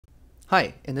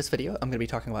Hi, in this video I'm going to be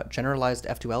talking about Generalized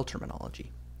F2L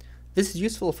Terminology. This is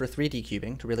useful for 3D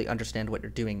cubing to really understand what you're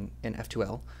doing in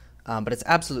F2L, but it's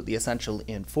absolutely essential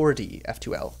in 4D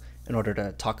F2L in order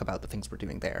to talk about the things we're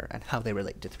doing there and how they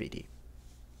relate to 3D.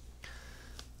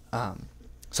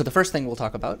 So the first thing we'll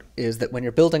talk about is that when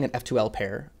you're building an F2L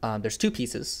pair, there's two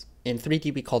pieces. In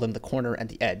 3D we call them the corner and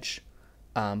the edge,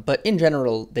 but in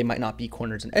general they might not be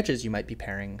corners and edges. You might be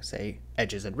pairing, say,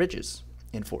 edges and ridges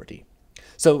in 4D.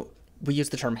 So we use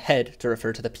the term head to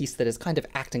refer to the piece that is kind of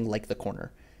acting like the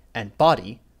corner, and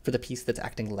body for the piece that's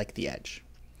acting like the edge.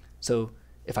 So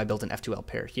if I build an F2L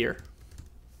pair here,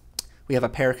 we have a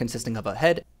pair consisting of a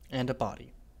head and a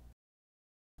body.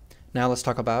 Now let's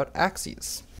talk about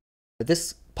axes.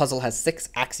 This puzzle has 6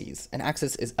 axes. An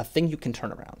axis is a thing you can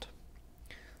turn around.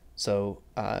 So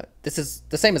this is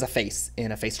the same as a face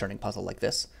in a face-turning puzzle like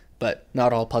this, but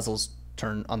not all puzzles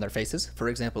turn on their faces. For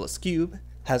example, a cube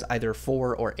has either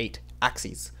 4 or 8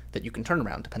 axes that you can turn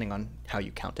around depending on how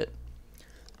you count it.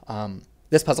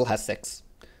 This puzzle has 6,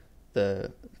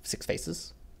 the 6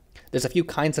 faces. There's a few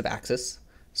kinds of axis.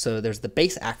 So there's the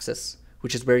base axis,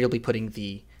 which is where you'll be putting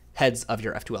the heads of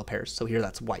your F2L pairs. So here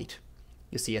that's white.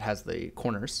 You see it has the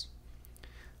corners.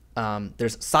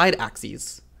 There's side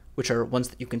axes, which are ones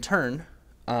that you can turn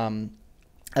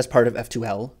as part of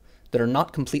F2L that are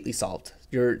not completely solved.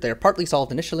 They're partly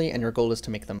solved initially, and your goal is to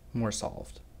make them more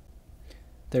solved.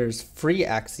 There's free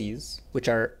axes, which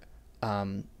are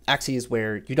axes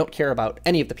where you don't care about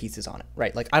any of the pieces on it,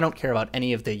 right? Like I don't care about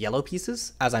any of the yellow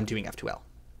pieces as I'm doing F2L.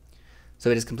 So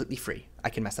it is completely free. I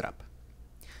can mess it up.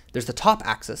 There's the top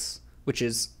axis, which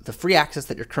is the free axis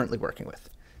that you're currently working with.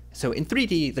 So in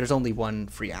 3D, there's only one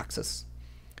free axis.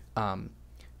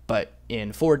 But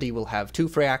in 4D, we'll have 2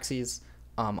 free axes.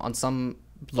 On some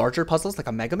larger puzzles, like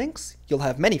a Megaminx, you'll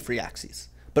have many free axes,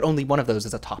 but only one of those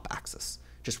is a top axis,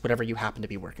 just whatever you happen to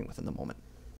be working with in the moment.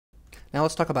 Now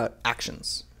let's talk about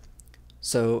actions.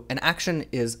 So an action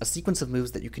is a sequence of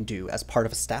moves that you can do as part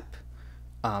of a step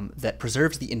that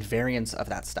preserves the invariants of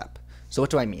that step. So what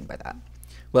do I mean by that?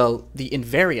 Well, the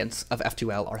invariants of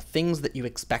F2L are things that you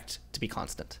expect to be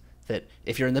constant, that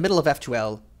if you're in the middle of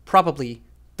F2L, probably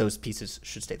those pieces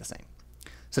should stay the same.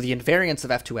 So the invariance of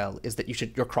F2L is that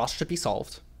your cross should be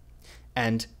solved,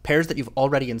 and pairs that you've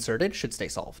already inserted should stay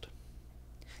solved.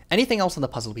 Anything else in the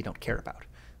puzzle we don't care about,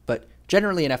 but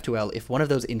generally in F2L, if one of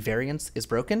those invariants is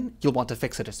broken, you'll want to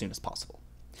fix it as soon as possible.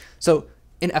 So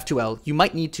in F2L, you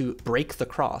might need to break the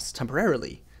cross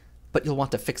temporarily, but you'll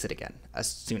want to fix it again as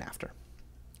soon after.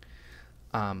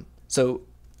 So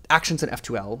actions in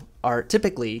F2L are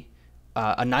typically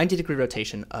a 90-degree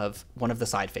rotation of one of the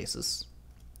side faces,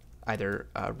 either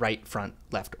right, front,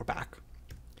 left, or back,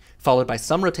 followed by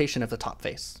some rotation of the top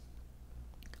face,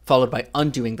 followed by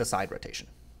undoing the side rotation.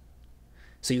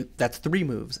 So that's 3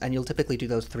 moves, and you'll typically do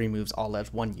those 3 moves all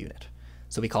as one unit.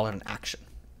 So we call it an action.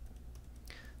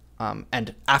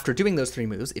 And after doing those 3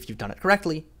 moves, if you've done it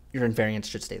correctly, your invariants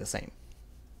should stay the same.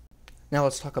 Now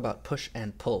let's talk about push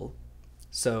and pull.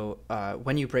 So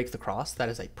when you break the cross, that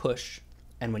is a push,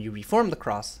 and when you reform the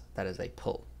cross, that is a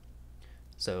pull.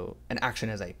 So an action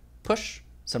is a push,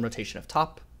 some rotation of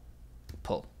top,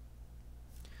 pull.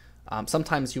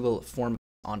 Sometimes you will form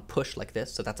on push like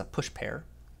this, so that's a push pair.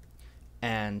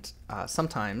 And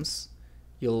sometimes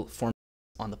you'll form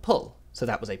on the pull, so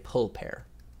that was a pull pair.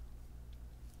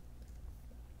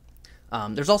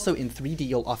 There's also in 3D,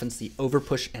 you'll often see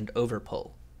overpush and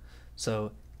overpull.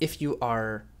 So if you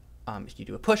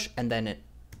do a push and then it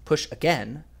push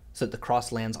again, so that the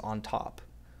cross lands on top,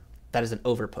 that is an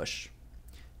overpush.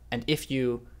 And if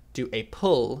you do a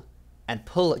pull and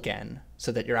pull again,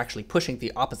 so that you're actually pushing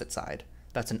the opposite side,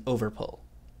 that's an overpull.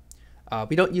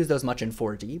 We don't use those much in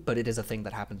 4D, but it is a thing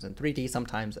that happens in 3D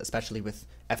sometimes, especially with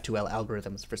F2L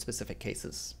algorithms for specific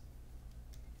cases.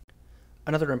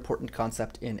 Another important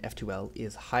concept in F2L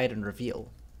is hide and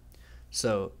reveal.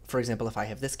 So, for example, if I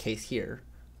have this case here,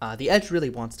 the edge really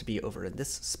wants to be over in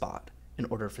this spot in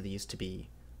order for these to be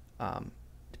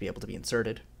able to be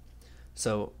inserted.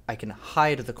 So I can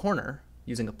hide the corner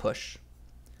using a push,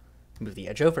 move the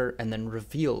edge over, and then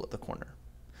reveal the corner.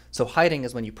 So hiding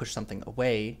is when you push something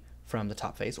away from the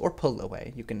top face, or pull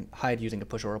away. You can hide using a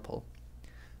push or a pull.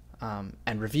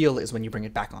 And reveal is when you bring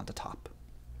it back onto top.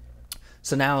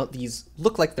 So now these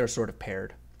look like they're sort of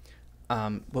paired.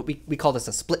 What we call this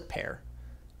a split pair.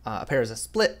 A pair is a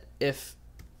split if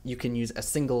you can use a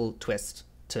single twist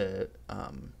of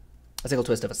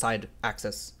a side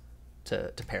axis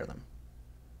to pair them.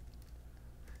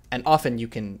 And often you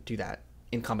can do that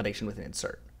in combination with an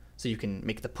insert. So you can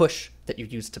make the push that you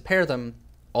use to pair them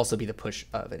also be the push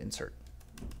of an insert.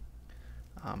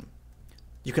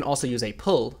 You can also use a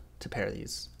pull to pair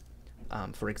these.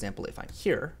 For example, if I'm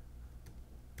here,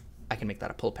 I can make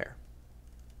that a pull pair.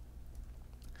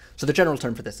 So the general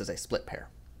term for this is a split pair.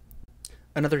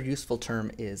 Another useful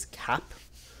term is cap.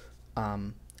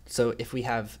 So if we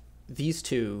have these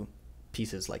two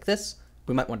pieces like this,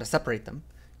 we might want to separate them.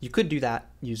 You could do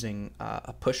that using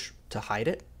a push to hide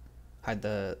it, hide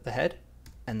the head,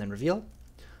 and then reveal.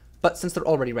 But since they're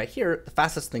already right here, the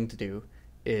fastest thing to do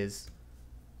is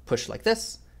push like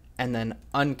this, and then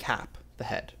uncap the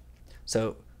head.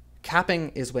 So capping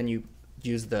is when you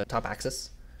use the top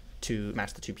axis to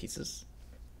match the two pieces,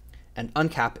 and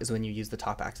uncap is when you use the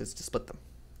top axis to split them.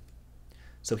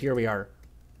 So here we are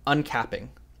uncapping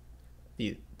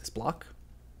this block,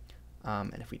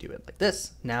 and if we do it like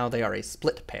this, now they are a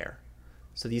split pair.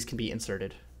 So these can be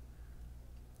inserted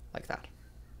like that.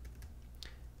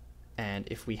 And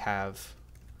if we have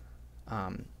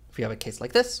a case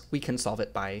like this, we can solve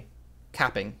it by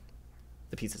capping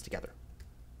the pieces together.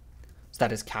 So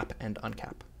that is cap and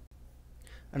uncap.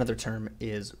 Another term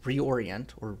is reorient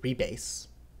or rebase.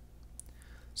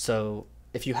 So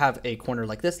if you have a corner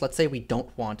like this, let's say we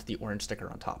don't want the orange sticker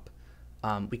on top.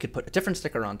 We could put a different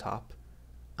sticker on top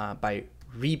by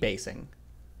rebasing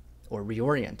or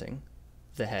reorienting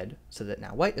the head so that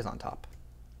now white is on top.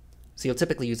 So you'll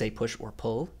typically use a push or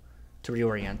pull to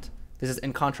reorient. This is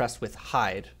in contrast with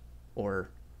hide or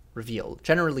reveal.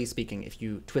 Generally speaking, if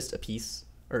you twist a piece,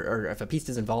 or if a piece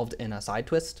is involved in a side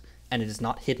twist and it is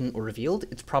not hidden or revealed,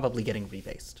 it's probably getting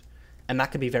rebased. And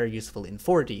that can be very useful in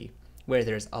 4D, where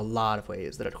there's a lot of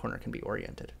ways that a corner can be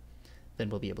oriented. Then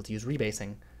we'll be able to use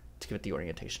rebasing to give it the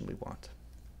orientation we want.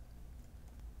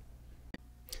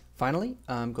 Finally,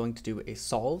 I'm going to do a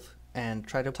solve and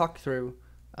try to talk through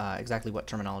exactly what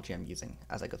terminology I'm using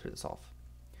as I go through the solve.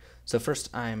 So first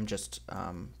I'm just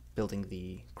building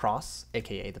the cross,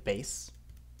 aka the base.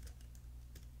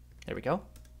 There we go.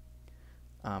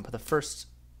 For the first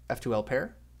F2L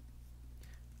pair,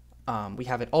 we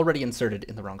have it already inserted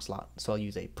in the wrong slot. So I'll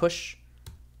use a push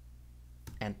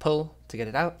and pull to get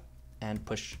it out, and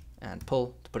push and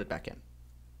pull to put it back in.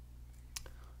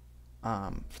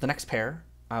 For the next pair,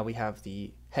 we have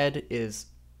the head is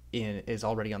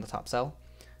already on the top cell.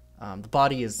 The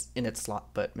body is in its slot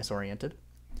but misoriented.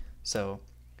 So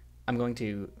I'm going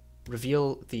to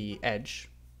reveal the edge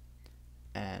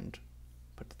and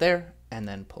put it there, and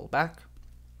then pull back.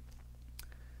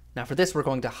 Now for this, we're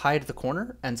going to hide the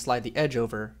corner and slide the edge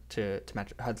over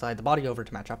slide the body over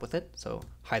to match up with it. So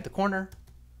hide the corner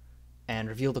and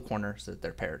reveal the corner so that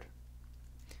they're paired.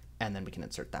 And then we can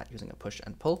insert that using a push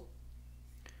and pull.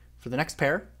 For the next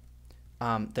pair,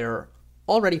 they're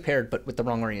already paired but with the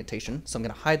wrong orientation. So I'm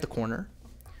going to hide the corner,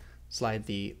 slide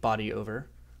the body over,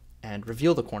 and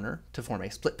reveal the corner to form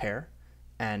a split pair,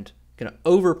 and going to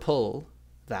overpull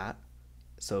that.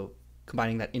 So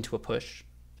combining that into a push,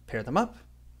 pair them up,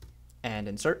 and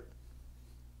insert.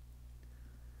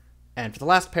 And for the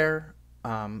last pair,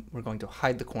 we're going to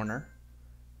hide the corner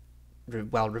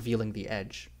while revealing the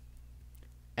edge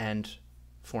and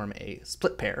form a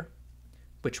split pair,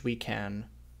 which we can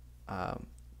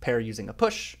pair using a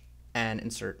push and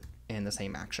insert in the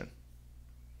same action.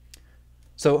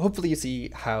 So hopefully you see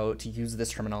how to use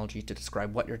this terminology to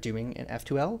describe what you're doing in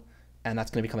F2L, and that's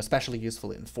going to become especially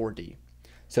useful in 4D.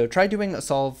 So try doing a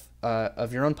solve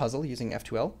of your own puzzle using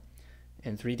F2L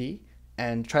in 3D,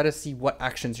 and try to see what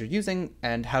actions you're using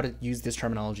and how to use this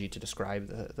terminology to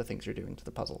describe the things you're doing to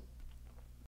the puzzle.